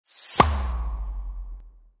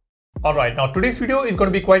Alright, now today's video is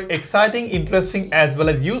going to be quite exciting, interesting as well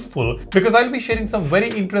as useful because I'll be sharing some very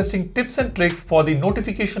interesting tips and tricks for the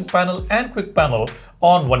notification panel and quick panel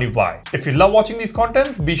on One UI. If you love watching these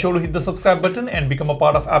contents, be sure to hit the subscribe button and become a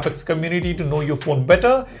part of Apex community to know your phone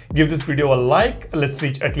better. Give this video a like. Let's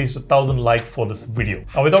reach at least 1,000 likes for this video.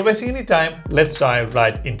 Now without wasting any time, let's dive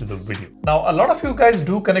right into the video. Now a lot of you guys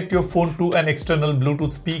do connect your phone to an external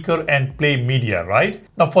Bluetooth speaker and play media, right?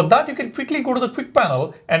 Now for that you can quickly go to the quick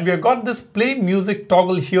panel and we have got this play music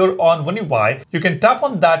toggle here on One UI. You can tap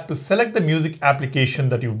on that to select the music application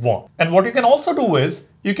that you want. And what you can also do is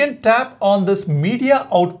you can tap on this media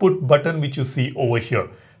output button which you see over here.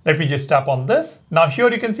 Let me just tap on this. Now here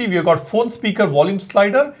you can see we have got phone speaker volume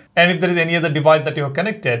slider, and if there is any other device that you have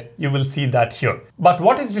connected, you will see that here. But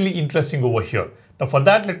what is really interesting over here? Now for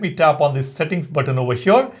that, let me tap on this settings button over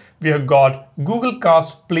here. We have got Google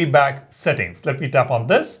Cast playback settings. Let me tap on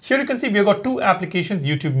this. Here you can see we have got two applications,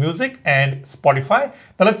 YouTube Music and Spotify.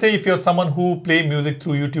 Now let's say if you're someone who play music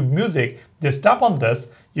through YouTube Music, just tap on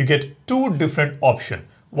this. You get two different options.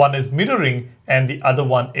 One is mirroring and the other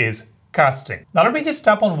one is casting. Now let me just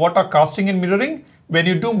tap on what are casting and mirroring. When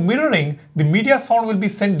you do mirroring, the media sound will be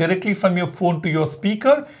sent directly from your phone to your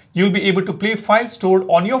speaker. You'll be able to play files stored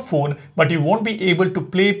on your phone, but you won't be able to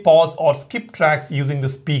play, pause or skip tracks using the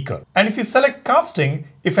speaker. And if you select casting,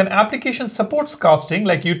 if an application supports casting,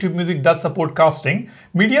 like YouTube Music does support casting,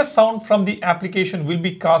 media sound from the application will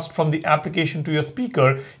be cast from the application to your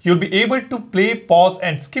speaker. You'll be able to play, pause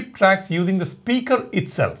and skip tracks using the speaker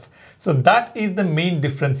itself. So that is the main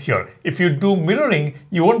difference here. If you do mirroring,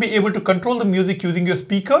 you won't be able to control the music using your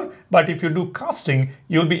speaker, but if you do casting,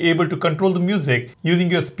 you'll be able to control the music using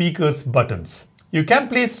your speaker's buttons. You can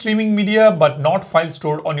play streaming media but not files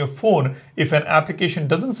stored on your phone. If an application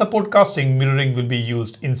doesn't support casting, mirroring will be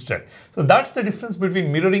used instead. So that's the difference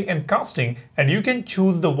between mirroring and casting, and you can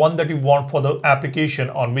choose the one that you want for the application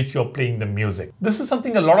on which you're playing the music. This is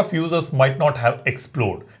something a lot of users might not have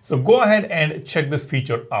explored. So go ahead and check this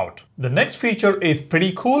feature out. The next feature is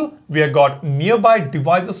pretty cool. We have got nearby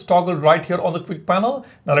devices toggle right here on the quick panel.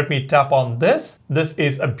 Now let me tap on this. This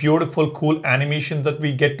is a beautiful, cool animation that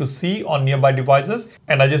we get to see on nearby devices.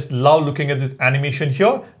 And I just love looking at this animation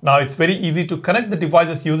here. Now it's very easy to connect the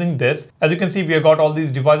devices using this. As you can see, we have got all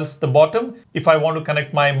these devices at the bottom. If I want to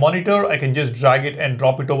connect my monitor, I can just drag it and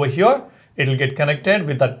drop it over here. It'll get connected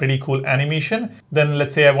with that pretty cool animation. Then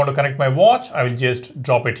let's say I want to connect my watch, I will just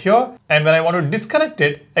drop it here. And when I want to disconnect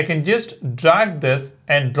it, I can just drag this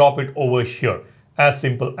and drop it over here. As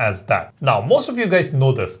simple as that. Now, most of you guys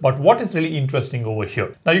know this, but what is really interesting over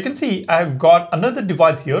here? Now you can see I have got another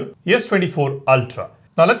device here, S24 Ultra.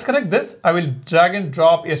 Now let's connect this. I will drag and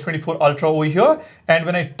drop S24 Ultra over here. And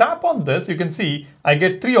when I tap on this, you can see I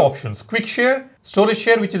get three options: quick share, storage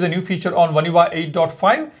share, which is a new feature on One UI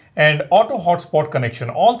 8.5, and auto hotspot connection.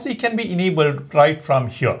 All three can be enabled right from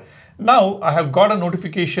here. Now I have got a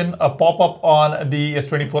notification, a pop-up on the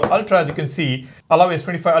S24 Ultra. As you can see, allow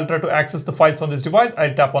S25 Ultra to access the files on this device.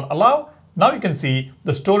 I'll tap on allow. Now you can see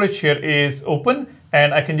the storage share is open,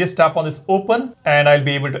 and I can just tap on this open and I'll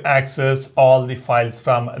be able to access all the files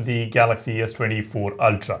from the Galaxy S24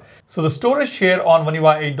 Ultra. So the storage share on One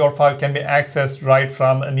UI 8.5 can be accessed right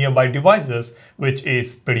from nearby devices, which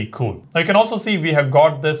is pretty cool. Now you can also see we have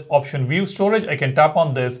got this option view storage. I can tap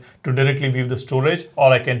on this to directly view the storage,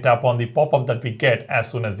 or I can tap on the pop-up that we get as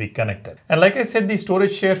soon as we connect it. And like I said, the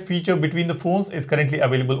storage share feature between the phones is currently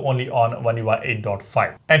available only on One UI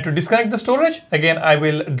 8.5. And to disconnect the storage, again, I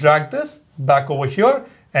will drag this back over here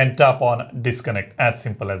and tap on disconnect. As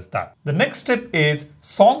simple as that. The next step is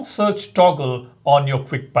song search toggle on your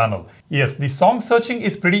quick panel. Yes, the song searching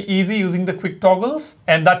is pretty easy using the quick toggles,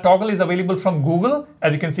 and that toggle is available from Google.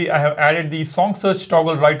 As you can see, I have added the song search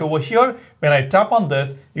toggle right over here. When I tap on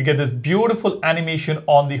this, you get this beautiful animation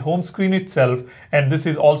on the home screen itself, and this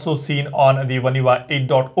is also seen on the One UI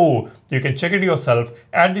 8.0. You can check it yourself.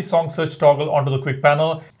 Add the song search toggle onto the quick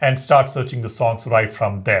panel and start searching the songs right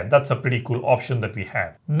from there. That's a pretty cool option that we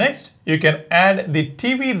have. Next, you can add the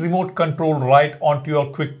TV remote control right onto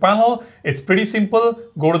your quick panel. It's pretty simple.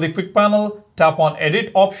 Go to the quick panel, tap on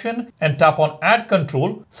edit option and tap on add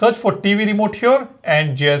control. Search for TV remote here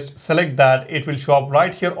and just select that. It will show up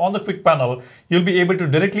right here on the quick panel. You'll be able to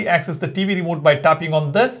directly access the TV remote by tapping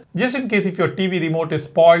on this. Just in case if your TV remote is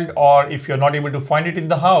spoiled or if you're not able to find it in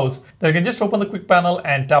the house, then you can just open the quick panel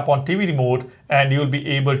and tap on TV remote and you'll be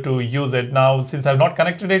able to use it. Now, since I've not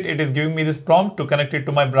connected it, it is giving me this prompt to connect it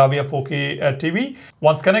to my Bravia 4K TV.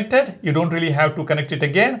 Once connected, you don't really have to connect it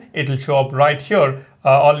again. It'll show up right here.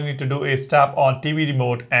 All you need to do is tap on TV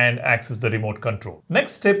remote and access the remote control.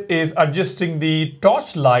 Next step is adjusting the the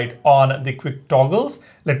torch light on the quick toggles.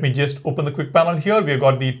 Let me just open the quick panel here. We've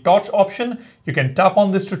got the torch option. You can tap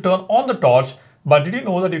on this to turn on the torch. But did you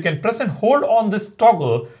know that you can press and hold on this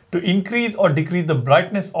toggle to increase or decrease the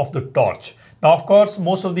brightness of the torch? Now, of course,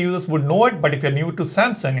 most of the users would know it, but if you're new to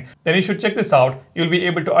Samsung, then you should check this out. You'll be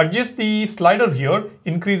able to adjust the slider here,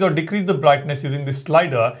 increase or decrease the brightness using this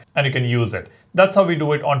slider, and you can use it. That's how we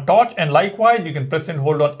do it on torch, and likewise you can press and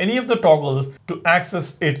hold on any of the toggles to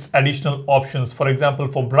access its additional options. For example,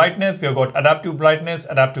 for brightness, we have got adaptive brightness,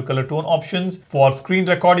 adaptive color tone options. For screen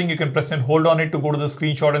recording, you can press and hold on it to go to the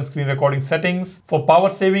screenshot and screen recording settings. For power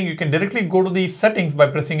saving, you can directly go to the settings by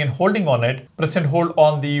pressing and holding on it. Press and hold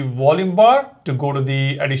on the volume bar to go to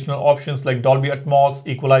the additional options like Dolby Atmos,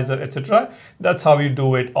 equalizer, etc. That's how you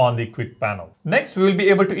do it on the quick panel. Next, we will be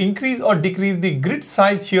able to increase or decrease the grid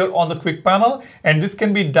size here on the quick panel, and this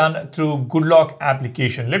can be done through GoodLock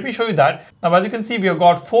application. Let me show you that. Now, as you can see, we have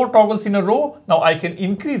got 4 toggles in a row. Now I can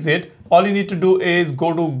increase it. All you need to do is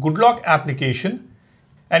go to GoodLock application.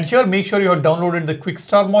 And here, make sure you have downloaded the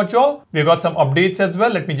QuickStar module. We've got some updates as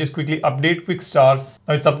well. Let me just quickly update QuickStar.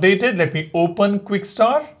 Now it's updated. Let me open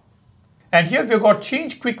QuickStar. And here we've got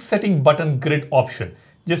change quick setting button grid option.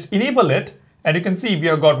 Just enable it. And you can see we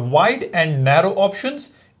have got wide and narrow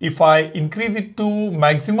options. If I increase it to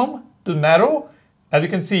maximum to narrow, as you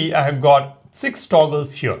can see, I have got 6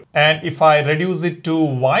 toggles here. And if I reduce it to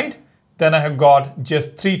wide, then I have got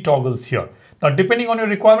just 3 toggles here. Now, depending on your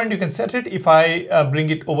requirement, you can set it. If I bring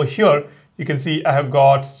it over here, you can see I have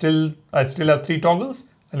got I still have 3 toggles.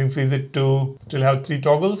 I'll increase it to still have 3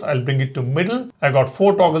 toggles. I'll bring it to middle. I've got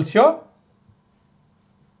 4 toggles here,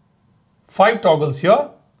 5 toggles here,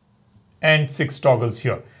 and 6 toggles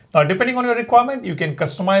here. Now, depending on your requirement, you can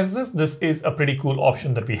customize this. This is a pretty cool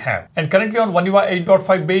option that we have. And currently on One UI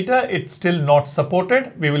 8.5 beta, it's still not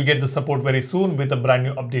supported. We will get the support very soon with a brand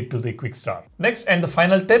new update to the QuickStar. Next, and the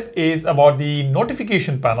final tip is about the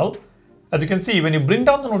notification panel. As you can see, when you bring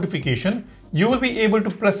down the notification, you will be able to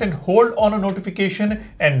press and hold on a notification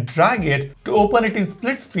and drag it to open it in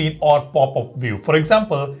split screen or pop-up view. For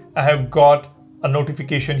example, I have got a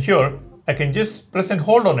notification here. I can just press and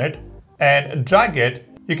hold on it and drag it.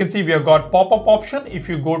 You can see we have got pop-up option. If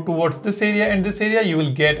you go towards this area and this area, you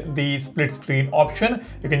will get the split screen option.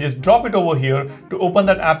 You can just drop it over here to open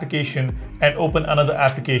that application and open another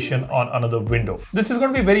application on another window. This is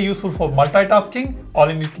going to be very useful for multitasking. All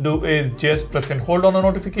you need to do is just press and hold on a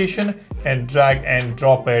notification and drag and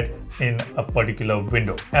drop it in a particular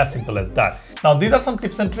window. As simple as that. Now, these are some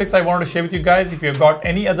tips and tricks I wanted to share with you guys. If you've got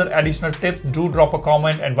any other additional tips, do drop a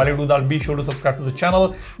comment, and while you do that, be sure to subscribe to the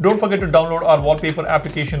channel. Don't forget to download our wallpaper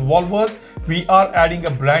application Wallverse. We are adding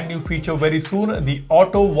a brand new feature very soon. The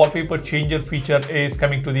auto wallpaper changer feature is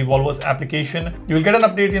coming to the Wallverse application. You will get an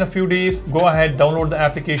update in a few days. Go ahead, download the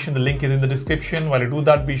application. The link is in the description. While you do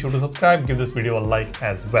that, be sure to subscribe. Give this video a like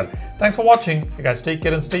as well. Thanks for watching. You guys take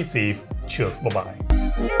care and stay safe. Cheers. Bye-bye.